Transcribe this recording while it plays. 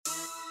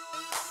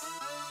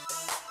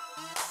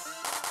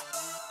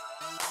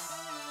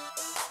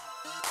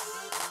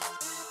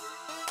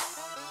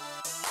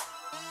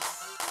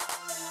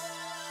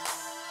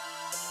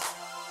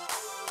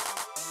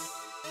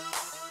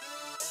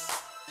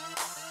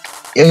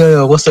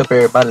Yo, what's up,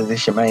 everybody?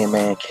 This your main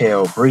man,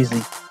 Kel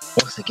Breezy.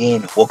 Once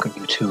again, welcome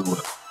you to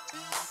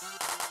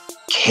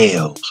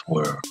Kel's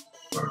World.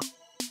 World.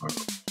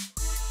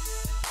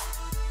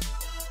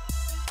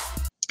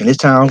 And this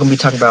time, I'm gonna be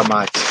talking about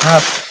my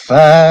top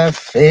 5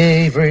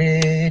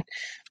 favorite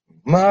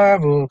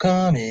Marvel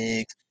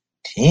Comics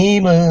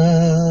team ups.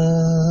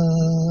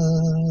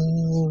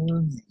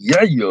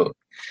 Yeah.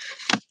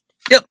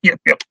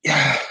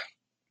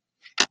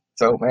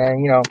 So,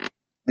 man,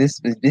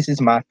 this is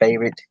my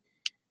favorite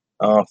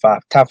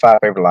top 5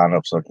 favorite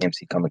lineups of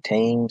MC Comic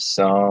teams.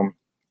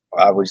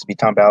 I would just be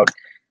talking about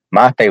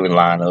my favorite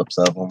lineups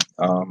of them.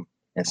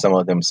 And some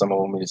of them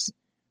is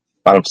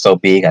find them so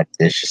big.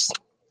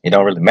 It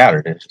don't really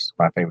matter. They're just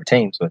my favorite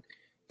teams. But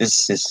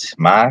this is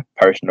my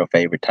personal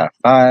favorite top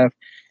 5.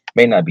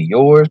 May not be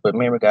yours, but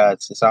remember,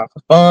 guys, it's all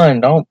for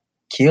fun. Don't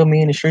kill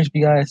me in the streets if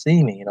you guys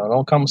see me.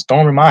 Don't come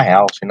storming my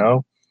house.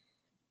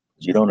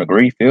 If you don't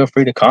agree, feel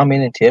free to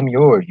comment and tell me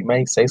yours. You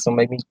may say something,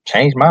 make me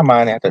change my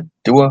mind and have to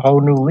do a whole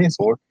new list,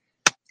 or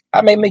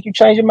I may make you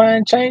change your mind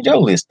and change your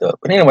list up.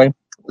 But anyway,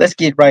 let's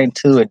get right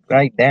into it,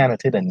 right down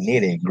into the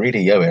nitty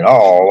gritty of it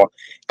all.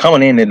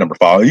 Coming in at number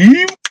five,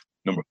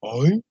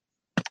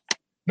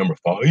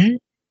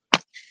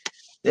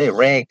 that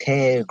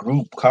ragtag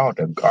group called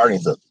the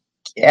Guardians of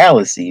the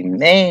Galaxy.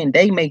 Man,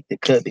 they make the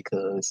cut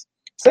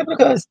simply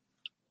because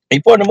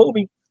before the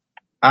movie,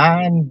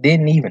 I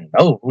didn't even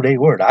know who they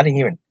were. I didn't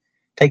even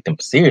take them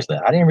seriously.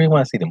 I didn't really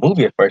want to see the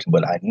movie at first,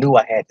 but I knew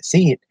I had to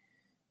see it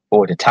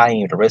for to tie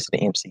in with the rest of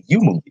the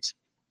MCU movies.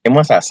 And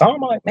once I saw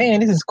them, I'm like,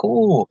 man, this is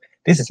cool.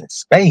 This is in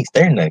space.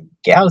 They're in the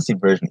galaxy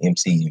version of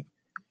MCU.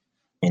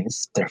 And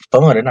they're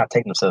fun. They're not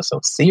taking themselves so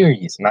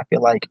serious. And I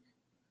feel like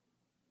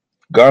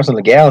Guardians of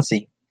the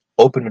Galaxy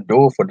opened the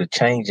door for the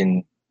change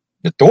in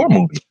the Thor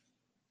movie.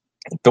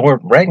 Thor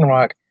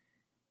Ragnarok,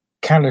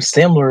 kind of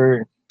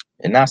similar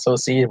and not so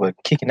serious, but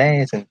kicking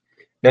ass. And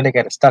then they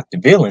got to stop the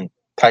villain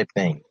type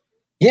thing.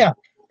 Yeah.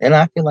 And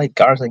I feel like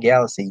Guardians of the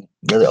Galaxy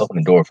really opened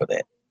the door for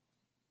that.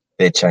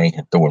 They changed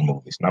the Thor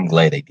movies, and I'm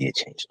glad they did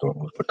change the Thor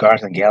movies. For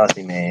Guardians of the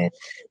Galaxy, man,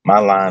 my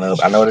lineup,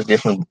 I know there's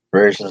different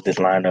versions of this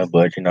lineup,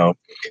 but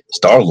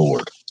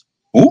Star-Lord.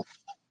 Ooh,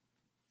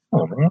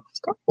 oh man,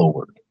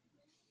 Star-Lord.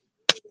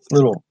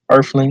 Little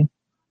Earthling.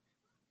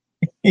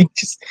 He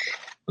just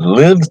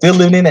still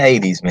living in the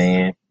 80s,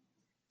 man.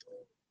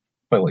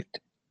 Wait.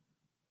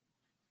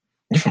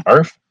 You from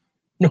Earth?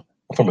 No,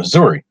 I'm from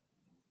Missouri.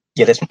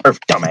 Yeah, that's from Earth,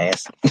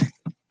 dumbass.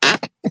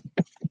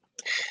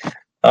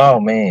 Oh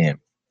man.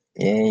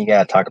 Yeah, you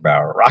gotta talk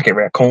about Rocket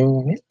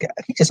Raccoon.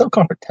 He's just so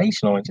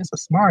confrontational and just a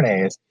smart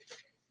ass.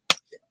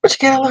 But you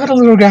gotta look at the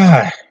little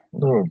guy.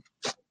 Little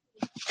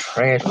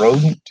trash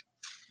rodent.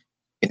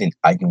 And then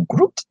I am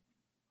Groot.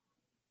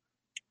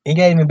 He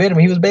got even better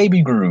when he was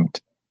baby Groot.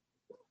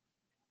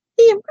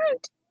 I am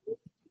Groot.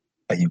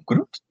 Are you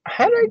Groot?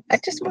 I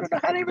just want to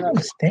know how they even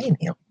understand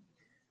him.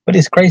 But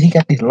it's crazy. He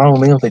got these long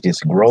limbs that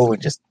just grow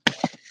and just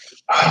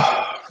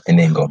and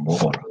then go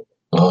more.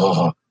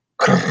 Oh,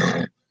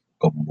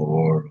 go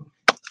more.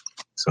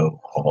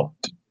 So hot.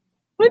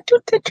 Want to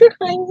touch your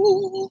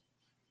honey?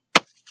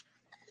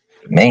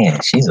 Man,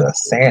 she's an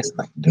assassin,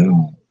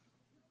 dude.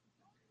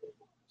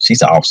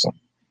 She's awesome.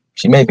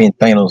 She may be in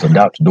Thanos'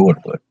 adopted daughter,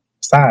 but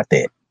besides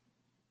that,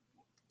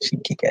 she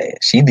kick ass.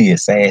 She the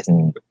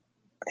assassin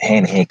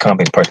hand-to-hand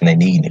combat person they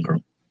need in the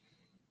group.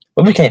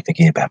 But we can't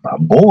forget about my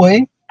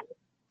boy,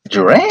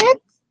 Drax.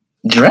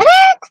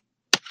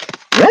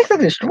 Drax the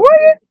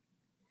Destroyer?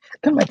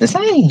 Them about the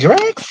same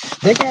Drax.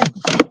 They got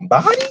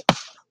body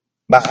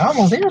by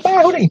almost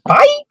everybody who they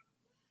fight.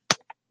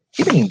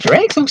 You mean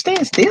Drax who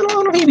stands still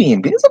on him, he be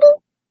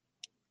invisible?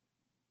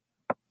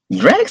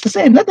 Drax to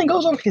say nothing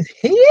goes over his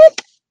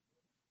head?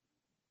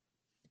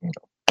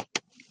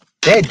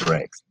 That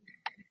Drax.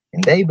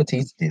 And Dave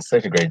Bautista did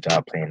such a great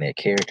job playing that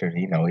character.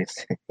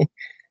 It's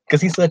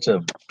because he's such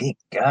a big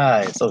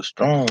guy, so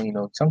strong.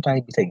 Sometimes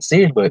he be taken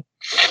serious, but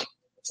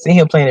seeing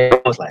him playing it,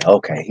 I was like,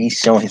 okay, he's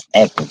showing his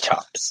acting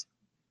chops,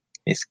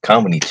 his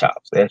comedy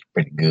chops. That's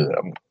pretty good.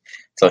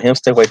 So him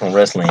stay away from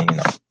wrestling,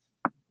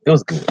 it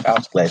was good. I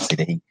was glad to see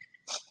that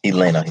he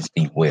landed on his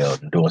feet well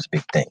and doing some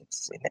big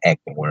things in the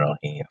acting world.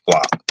 He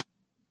flopped.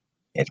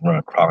 He had to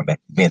run crawling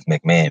back to Vince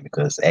McMahon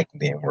because acting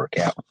didn't work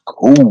out.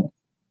 Cool.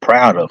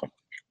 Proud of him.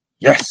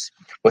 Yes.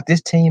 But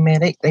this team,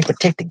 man, they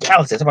protect the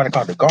galaxy. That's why they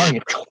call it the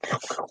Guardians.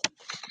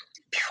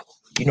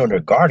 They're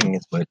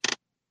Guardians, but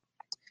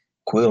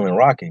Quill and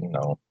Rocket,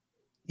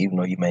 even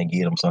though you may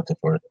give them something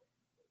for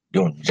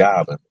doing the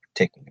job of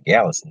protecting the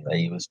galaxy,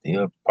 they will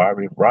still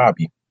probably rob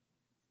you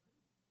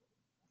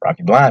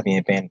blind if you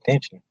ain't paying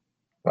attention.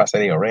 If I say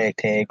they're a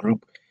ragtag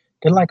group,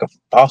 they're like a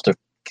foster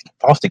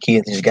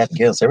kids that just got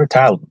together. So every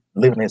time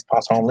living in his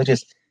foster home, let's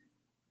just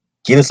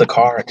get us a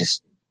car and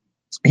just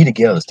be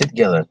together, stick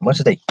together. As much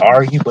as they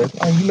argue, but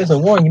you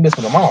missing one, you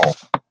missing them all.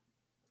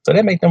 So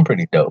that makes them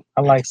pretty dope.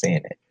 I like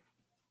saying that.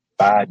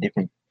 5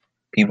 different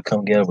people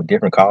come together with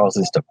different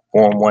causes to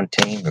form one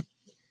team to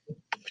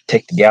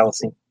protect the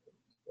galaxy.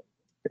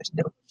 That's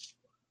dope.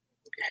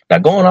 Now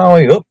going all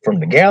the way up from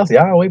the galaxy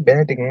all the way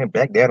back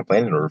down to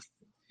planet Earth.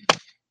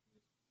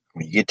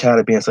 When you get tired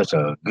of being such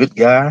a good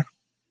guy,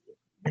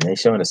 and they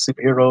showing the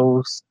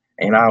superheroes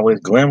ain't always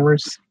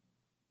glamorous,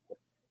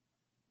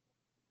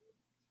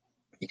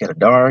 you got a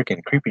dark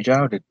and creepy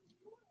job that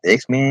the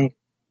X-Men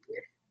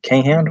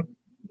can't handle.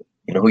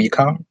 You know who you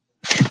call?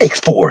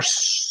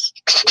 X-Force.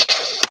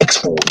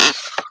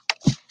 X-Force.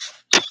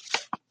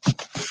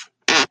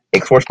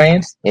 X-Force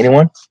fans?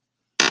 Anyone?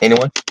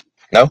 Anyone?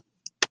 No?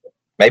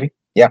 Maybe?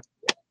 Yeah.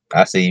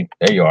 I see you.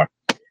 There you are.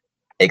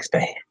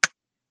 X-Fan.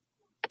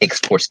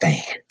 X-Force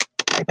fan.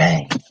 Bang,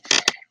 bang.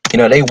 You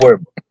know, they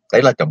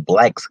like the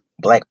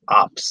black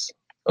ops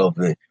of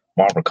the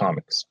Marvel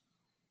comics.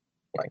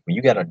 Like when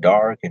you got a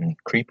dark and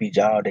creepy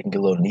job, they can get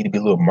a little need to be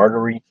a little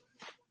murdery.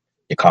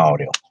 You call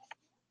them.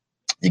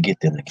 You get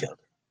them together.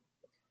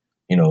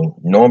 You know,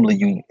 normally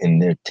you in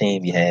their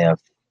team you have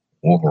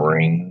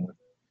Wolverine,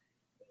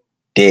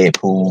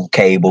 Deadpool,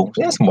 Cable.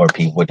 There's more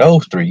people, but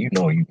those three, you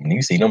know,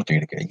 you see them three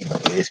together, you know,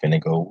 it's gonna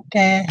go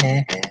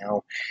down.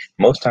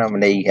 Most time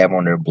when they have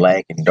on their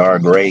black and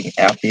dark gray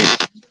outfit,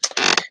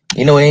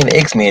 you know, it ain't the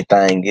X-Men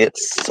thing.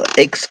 It's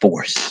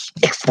X-Force.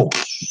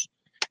 X-Force.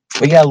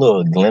 We got a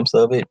little glimpse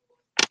of it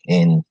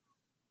in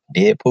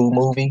Deadpool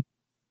movie,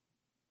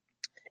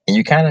 and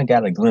you kind of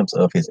got a glimpse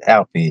of his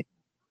outfit,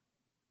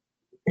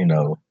 you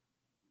know,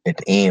 at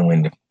the end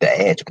when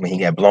the ash, when he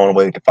got blown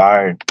away with the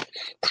fire,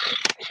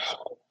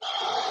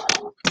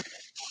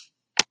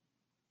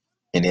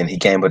 and then he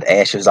came with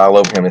ashes all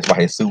over him. That's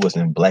why his suit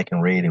wasn't black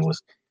and red; it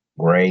was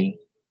gray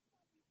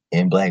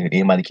and black. Did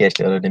anybody catch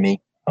that other than me?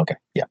 Okay,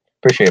 yeah,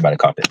 pretty sure everybody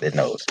caught that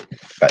knows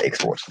about X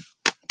Force.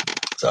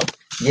 So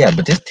yeah,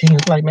 but this team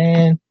is like,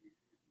 man,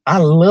 I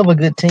love a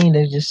good team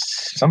that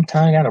just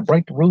sometimes got to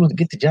break the rules to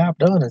get the job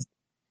done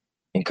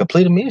and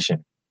complete a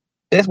mission.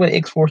 That's what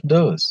X Force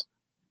does.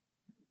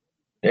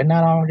 They're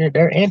not all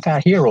they're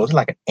anti-heroes. It's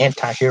like an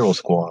anti-hero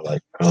squad.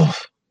 Like, ugh,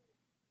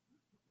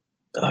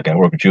 I gotta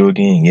work with you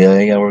again. Yeah,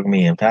 you gotta work with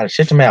me. I'm tired of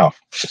shut your mouth.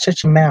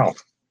 Shut your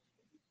mouth.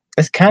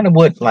 That's kind of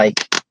what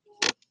like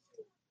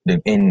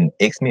in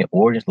X-Men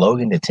Origins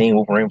Logan, the Teen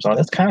Wolverine was on.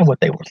 That's kind of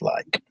what they was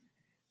like.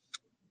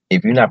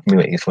 If you're not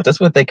familiar with X Force, that's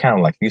what they kind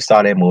of like. If you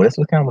saw that movie, that's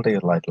what kind of what they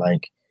was like.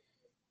 Like,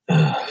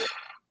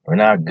 we're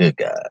not good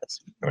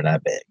guys. We're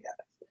not bad guys.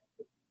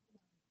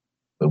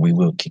 But we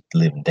will kick the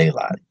living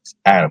daylights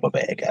out of a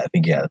bad guy if he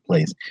get out of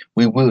place.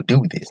 We will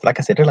do this. Like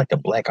I said, they're like the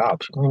black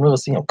ops. You don't really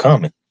see them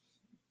coming.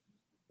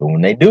 But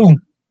when they do,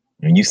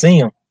 when you see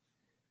them,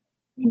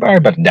 you're probably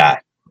about to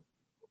die.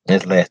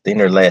 That's the last thing.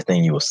 They're the last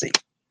thing you will see.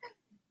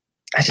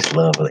 I just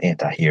love the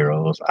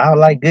anti-heroes. I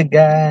like good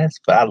guys,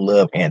 but I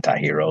love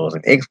anti-heroes.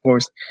 And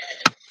X-Force,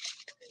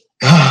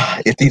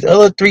 if these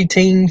other three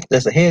teams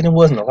that's ahead and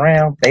wasn't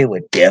around, they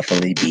would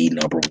definitely be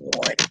number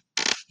one.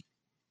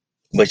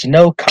 But you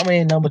know,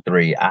 coming in number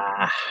three,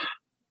 and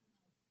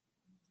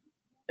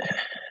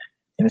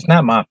it's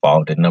not my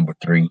fault that number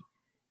three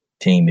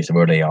team is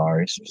where they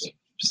are. It's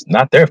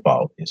not their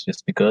fault. It's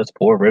just because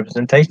poor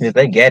representation that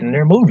they get in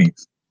their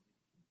movies.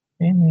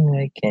 And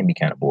they can be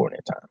kind of boring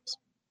at times.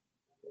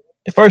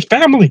 The first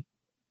family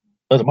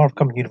of the Marvel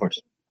Comics universe.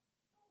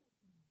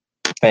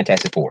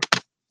 Fantastic Four.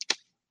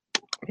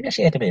 It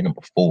actually had to be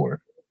number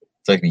 4.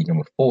 So it could be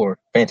number 4,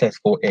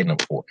 Fantastic Four, and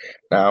number 4.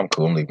 Nah, I'm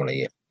cool. I'm leaving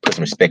it. Put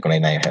some respect on their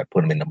name. I have to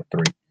put them in number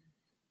 3.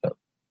 So,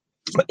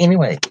 but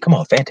anyway, come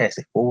on,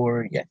 Fantastic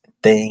Four. You got the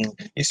Thing.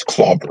 It's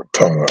clobber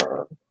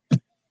time.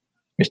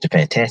 Mr.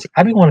 Fantastic.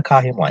 I do want to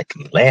call him like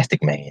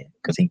Elastic Man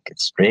because he could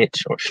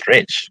stretch or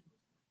stretch.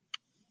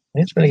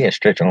 That's where they got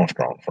Stretch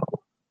Armstrong from.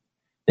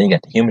 Then you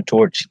got the Human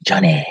Torch,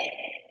 Johnny,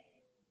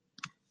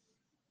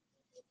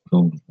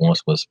 who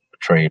once was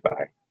portrayed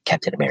by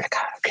Captain America,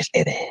 Chris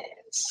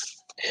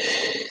Evans.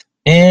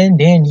 And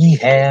then you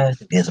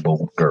have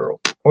Invisible Girl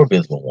or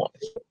Invisible Woman.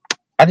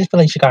 I just feel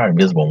like she got her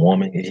Invisible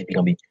Woman. It's just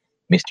gonna be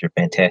Mr.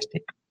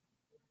 Fantastic.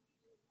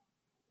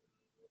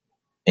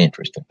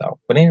 Interesting thought.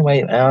 But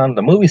anyway,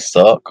 the movie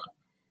sucked.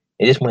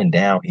 It just went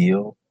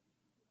downhill.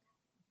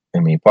 I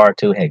mean, part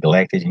 2 had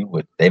Galactus.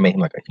 They made him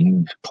like a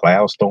huge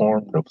cloud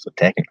storm that was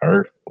attacking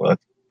Earth. What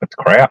the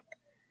crap?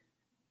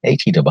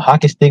 He double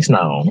hockey sticks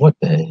now. What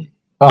the?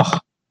 Oh.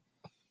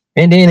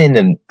 And then in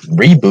the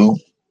reboot,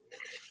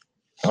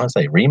 I want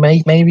to say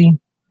remake maybe.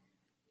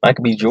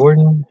 Michael B.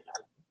 Jordan.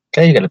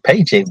 Okay, you got a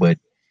paycheck, but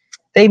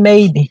they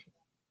made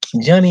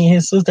Johnny and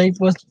his sister.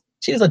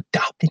 She was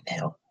adopted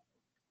now.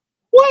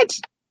 What?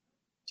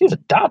 She was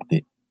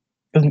adopted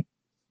because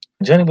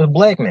Johnny was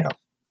black now.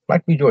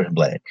 Michael B. Jordan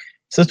black.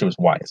 Sister was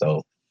white,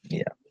 so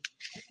yeah.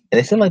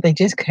 And it seemed like they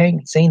just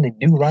can't seem to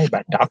do right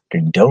by Doctor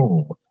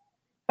Doom.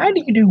 How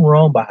do you do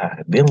wrong by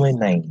a villain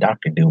named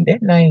Doctor Doom?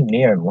 That name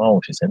near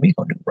alone should say we're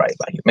gonna do right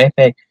by you. Matter of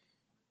fact,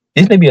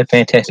 this may be a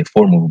Fantastic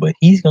Four movie, but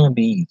he's gonna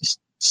be the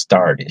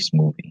star of this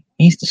movie.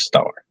 He's the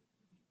star.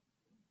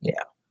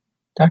 Yeah.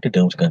 Doctor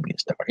Doom's gonna be the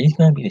star. He's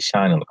gonna be the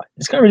shining light.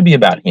 It's gonna really be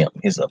about him,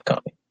 his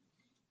upcoming.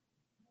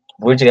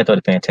 We just got to throw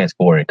the Fantastic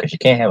Four in because you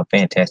can't have a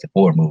Fantastic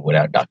Four movie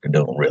without Doctor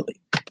Doom,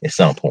 really, at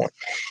some point.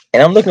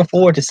 And I'm looking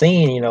forward to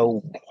seeing,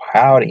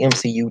 how the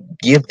MCU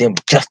give them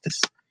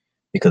justice.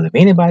 Because if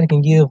anybody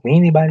can give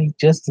anybody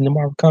justice in the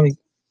Marvel comics,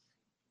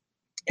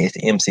 It's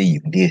the MCU,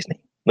 Disney.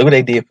 Look what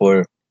they did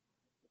for.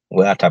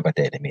 Well, I'll talk about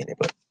that in a minute,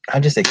 but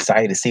I'm just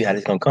excited to see how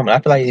this is gonna come. And I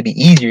feel like it'd be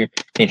easier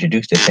to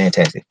introduce the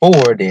Fantastic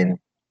Four than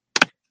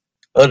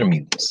other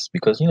mutants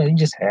because you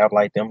just have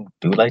like them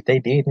do like they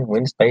did and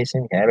win space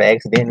and have an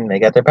accident and they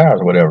got their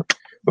powers or whatever.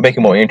 But make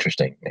it more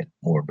interesting and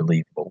more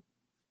believable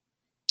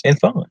and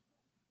fun.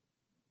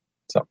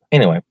 So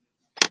anyway,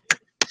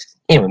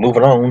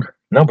 moving on.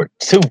 Number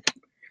two,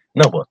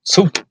 number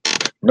two,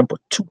 number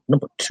two,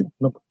 number two,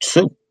 number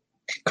two.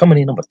 Coming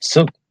in number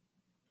two,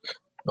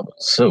 number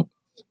two,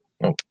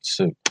 number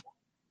two.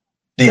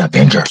 The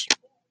Avengers,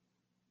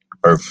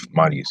 Earth's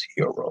mightiest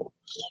heroes,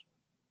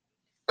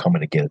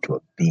 coming together to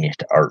avenge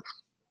the Earth.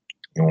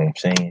 You know what I'm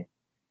saying?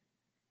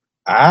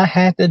 I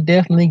have to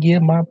definitely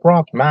give my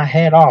props, my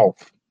hat off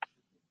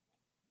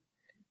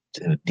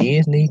to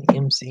Disney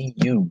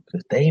MCU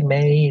because they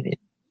made it.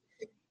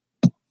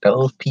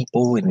 Those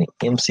people in the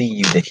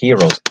MCU, the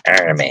heroes,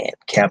 Iron Man,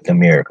 Captain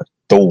America,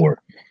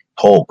 Thor,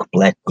 Hulk,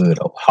 Black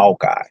Widow,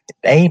 Hawkeye,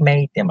 they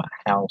made them a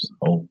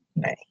household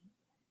name.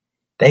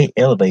 They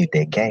elevated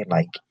that game.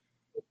 Like,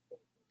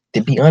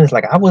 to be honest,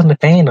 like I wasn't a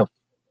fan of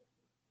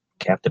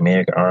Captain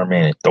America, Iron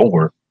Man, and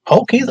Thor.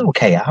 Hulk is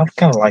okay. I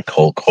kind of like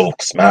Hulk.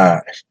 Hulk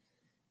smash.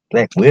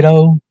 Black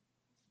Widow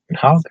and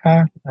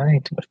Hawkeye. I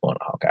ain't too much fun on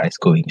Hawkeye. It's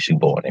cool. He can shoot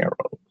bow and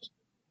arrows.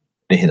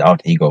 Then his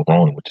alter ego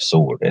Ronin with the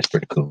sword. That's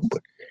pretty cool.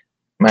 But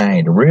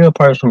man, the real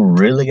person who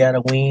really got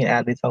to win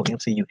out of this whole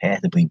MCU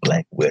has to be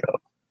Black Widow.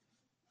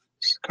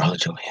 Scarlett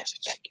Johansson.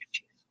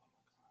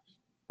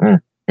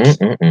 Thank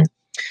you.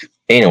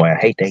 Anyway, I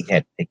hate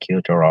they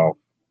killed her off.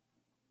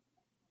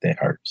 That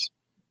hurts.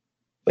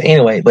 But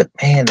anyway,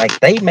 man, like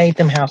they made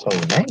them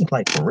household names,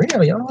 like for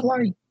real, y'all.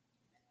 Like,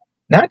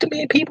 not too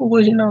many people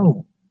was,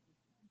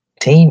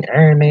 Team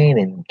Iron Man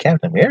and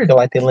Captain America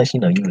like that, unless you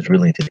was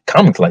really into the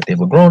comics like that.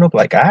 But growing up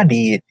like I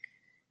did,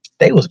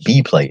 they was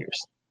B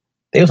players.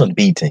 They was on the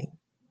B team.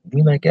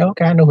 Be like, yeah,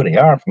 okay, I know who they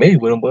are, I'm familiar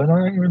with them, but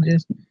I ain't really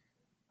just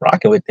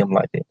rocking with them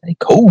like that. They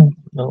cool,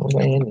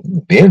 man.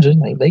 Avengers,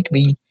 like they could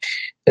be.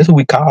 That's what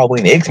we call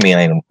when X-Men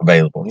ain't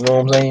available. You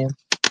know what I'm saying?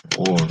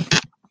 Or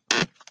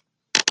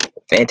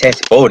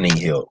Fantastic Four need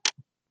help.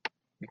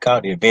 We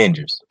call the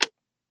Avengers.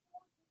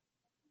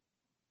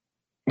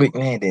 But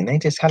man, then they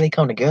just how they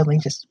come together. They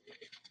just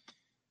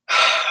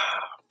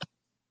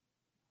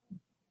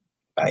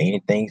by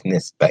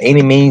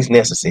any means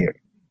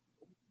necessary.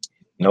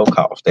 No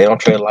cost. They don't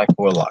trade life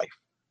for a life.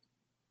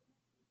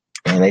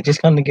 And they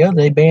just come together.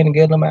 They band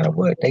together no matter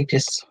what. They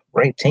just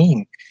great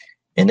team.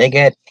 And they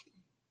got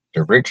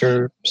the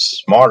richer,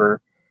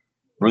 smarter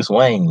Bruce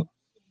Wayne,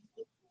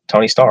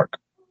 Tony Stark.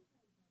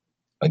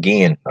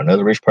 Again,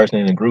 another rich person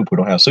in the group who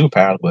don't have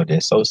superpowers, but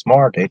they're so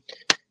smart that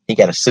he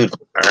got a suit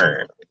of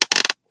iron.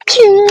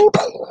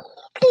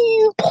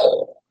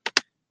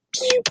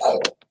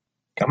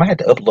 I might have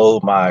to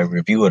upload my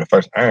review of the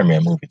first Iron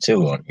Man movie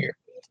too on here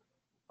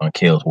on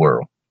Kale's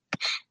World.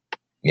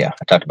 Yeah,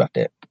 I talked about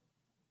that.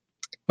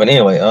 But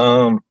anyway,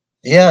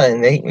 yeah,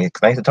 and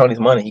thanks to Tony's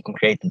money, he can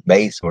create the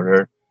base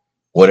for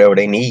whatever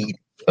they need,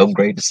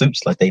 upgrade the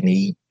suits like they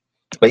need.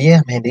 But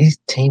yeah, man, these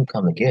teams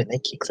come together, they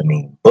kick some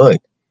mean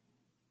butt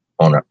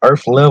on an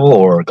Earth level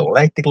or a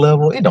galactic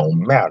level. It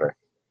don't matter.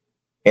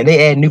 And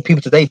they add new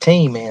people to their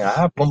team, man.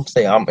 I'm gonna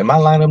say, in my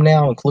lineup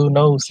now, including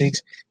those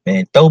 6,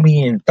 man, throw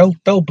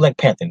Black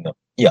Panther in them.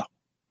 Yeah.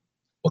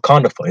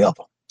 Wakanda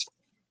forever.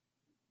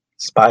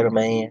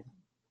 Spider-Man.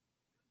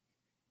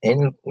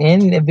 And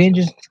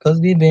Avengers, because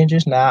of the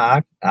Avengers.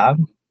 Now,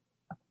 Doctor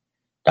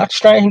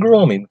Strange grew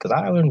on me because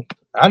I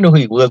knew who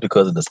he was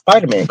because of the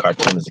Spider-Man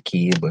cartoon as a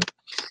kid, but,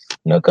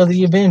 because of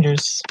the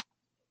Avengers,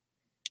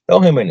 throw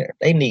him in there.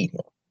 They need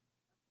him.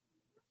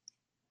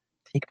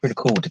 He's pretty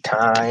cool with the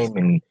time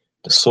and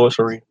the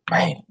sorcery.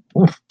 Man,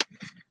 oof,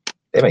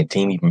 they make the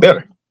team even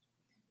better.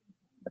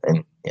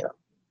 And,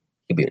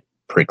 he'd be a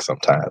prick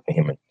sometimes for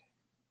him and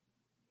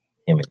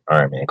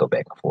Iron Man go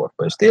back and forth.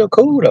 But it's still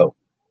cool, though.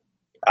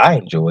 I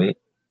enjoy it.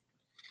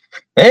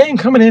 And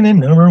coming in at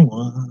number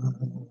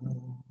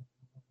 1.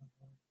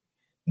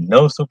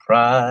 No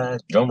surprise.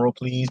 Drum roll,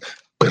 please.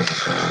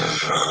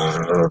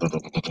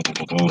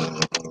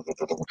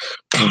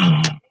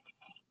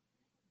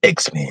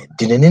 X-Men.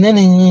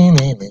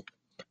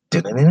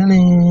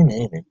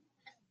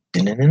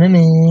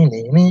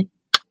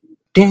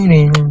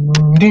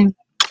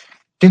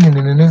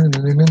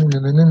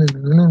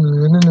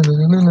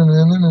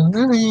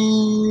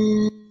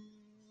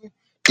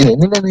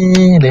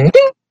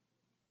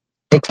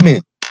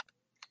 X-Men.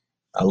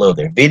 I love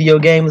their video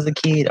game as a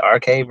kid,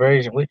 arcade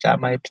version, which I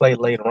might play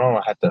later on.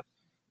 I have to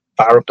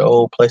fire up the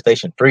old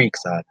PlayStation 3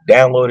 because I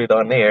downloaded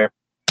on there.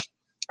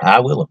 I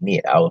will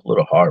admit, I was a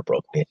little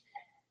heartbroken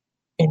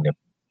in the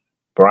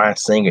Bryan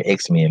Singer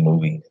X-Men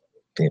movie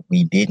that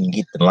we didn't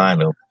get the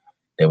lineup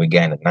that we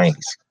got in the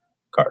 90s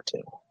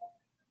cartoon.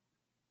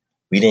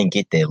 We didn't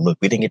get that look.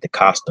 We didn't get the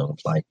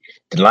costumes. Like,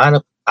 the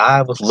lineup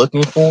I was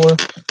looking for,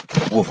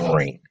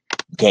 Wolverine,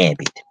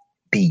 Gambit,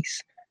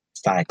 Beast,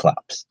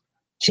 Cyclops,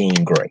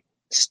 Jean Grey,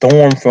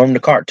 Storm from the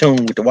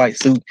cartoon with the white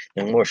suit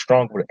and more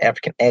stronger with an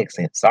African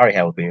accent. Sorry,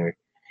 Halle Berry.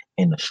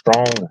 and a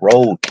strong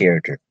road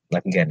character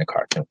like we got in the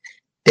cartoon.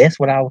 That's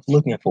what I was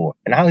looking for.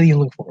 And I was even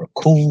looking for a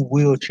cool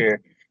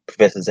wheelchair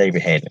Professor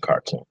Xavier had in the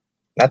cartoon.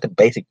 Not the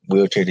basic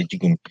wheelchair that you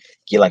can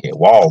get like at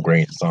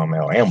Walgreens or something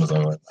or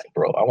Amazon. Like,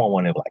 bro, I want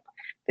one of like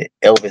the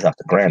Elvis off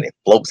the ground that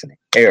floats in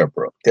the air,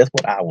 bro. That's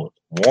what I was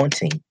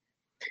wanting.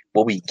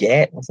 What we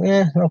got was,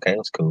 okay, it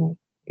was cool.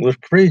 It was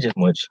pretty just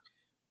much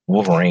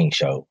Wolverine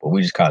show, but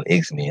we just call it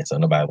X-Men so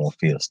nobody won't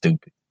feel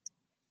stupid.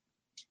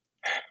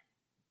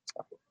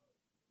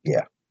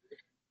 Yeah.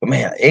 But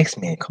man,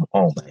 X-Men, come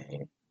on,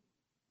 man.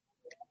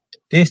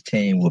 This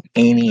team with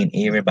any and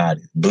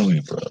everybody's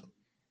booty, bro.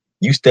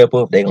 You step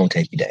up, they gonna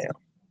take you down.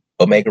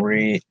 Omega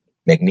Red,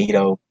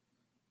 Magneto.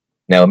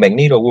 Now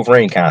Magneto,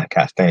 Wolverine kind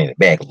of standing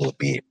back a little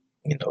bit,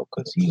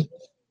 because he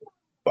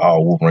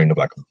all Wolverine look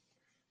like a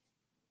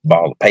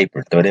ball of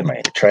paper. Throw that man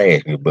in the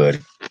trash, good buddy.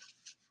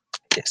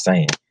 Just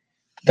saying.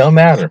 Don't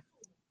matter.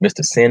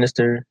 Mr.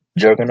 Sinister,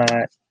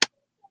 Juggernaut.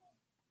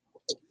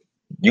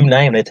 You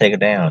name they take it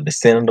down. The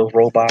Sentinels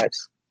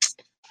robots.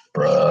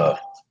 Bruh.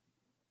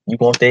 You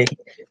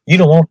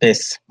don't want that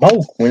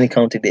smoke when it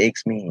comes to the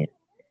X-Men.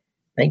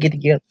 They get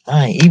together.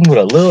 Even with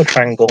a little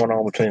triangle going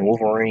on between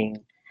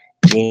Wolverine,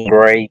 Jean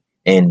Grey,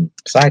 and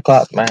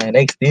Cyclops, man,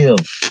 they still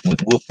with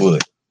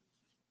Wolfwood.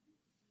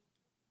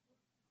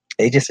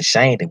 They just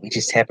ashamed that we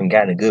just haven't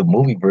gotten a good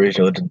movie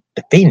version of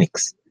the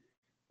Phoenix.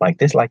 Like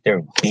this, like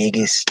their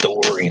biggest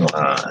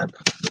storyline.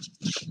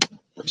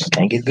 Just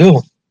can't get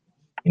good.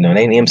 They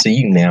in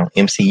MCU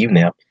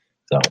now.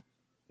 So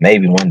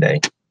maybe one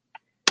day,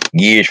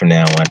 years from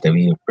now, after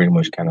we have pretty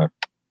much kind of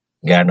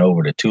gotten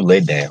over the two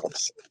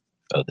letdowns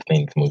of the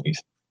Phoenix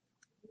movies.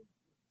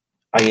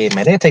 Oh yeah,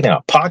 man, they're taking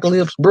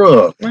Apocalypse,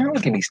 bro. Man,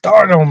 don't get me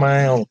started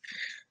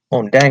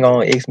on dang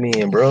on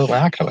X-Men, bro.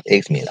 Man, I call it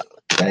X-Men.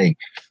 Hey,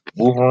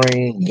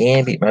 Wolverine,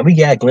 Gambit. Man, we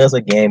got glimpse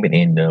of Gambit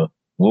in the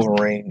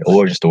Wolverine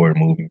origin story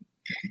movie.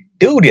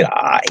 Dude did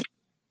alright.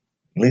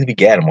 At least we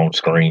got him on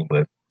screen,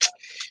 but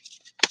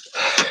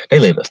they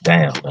let us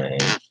down, man.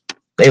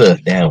 They let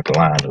us down with the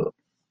lineup.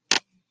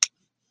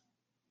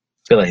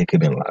 Feel like it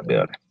could have been a lot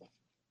better.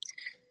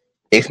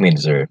 X-Men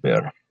deserve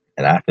better.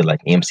 And I feel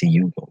like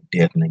MCU will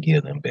definitely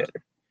give them better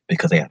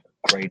because they have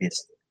the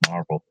greatest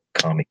Marvel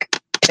comic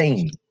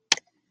team.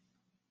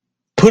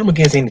 Put them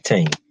against any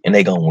team, and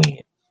they gonna win.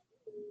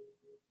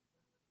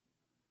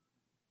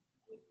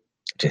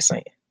 Just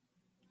saying.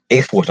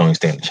 X-Force don't even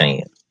stand a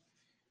chance.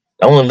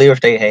 The only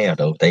lyrics they have,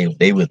 though, they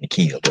really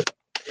kill. But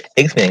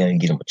X-Men ain't gonna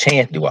give them a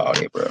chance to do all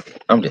that, bro.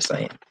 I'm just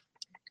saying.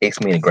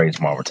 X-Men the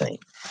greatest Marvel team.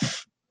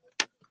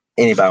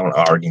 Anybody want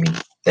to argue me,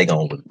 they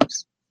gonna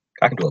lose.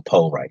 I can do a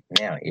poll right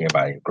now.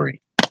 Everybody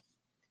agree.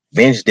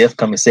 Avengers Death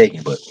coming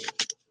second, but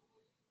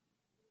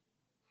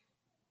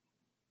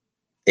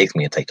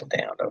X-Men take them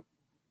down, though.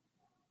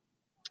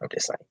 I'm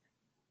just saying.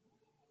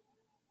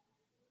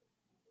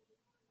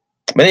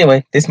 But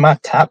anyway, this is my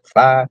top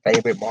 5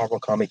 favorite Marvel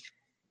comic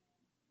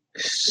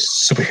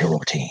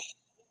superhero team.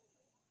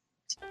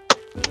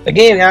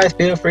 Again, guys,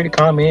 feel free to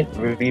comment,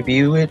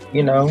 review it,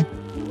 Give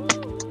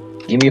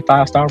me a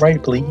 5-star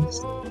rating,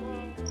 please.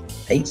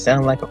 I hate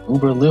sounding like an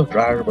Uber Lyft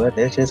driver, but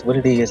that's just what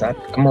it is.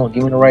 Come on,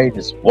 give me the rating.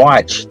 Just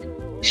watch.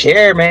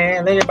 Share,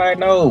 man. Let everybody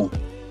know.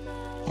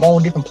 I'm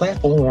on different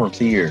platforms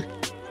here.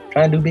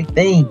 Trying to do big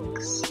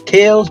things.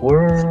 Kale's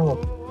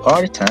World.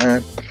 Party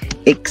time.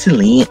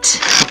 Excellent.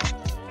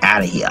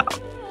 Out of here.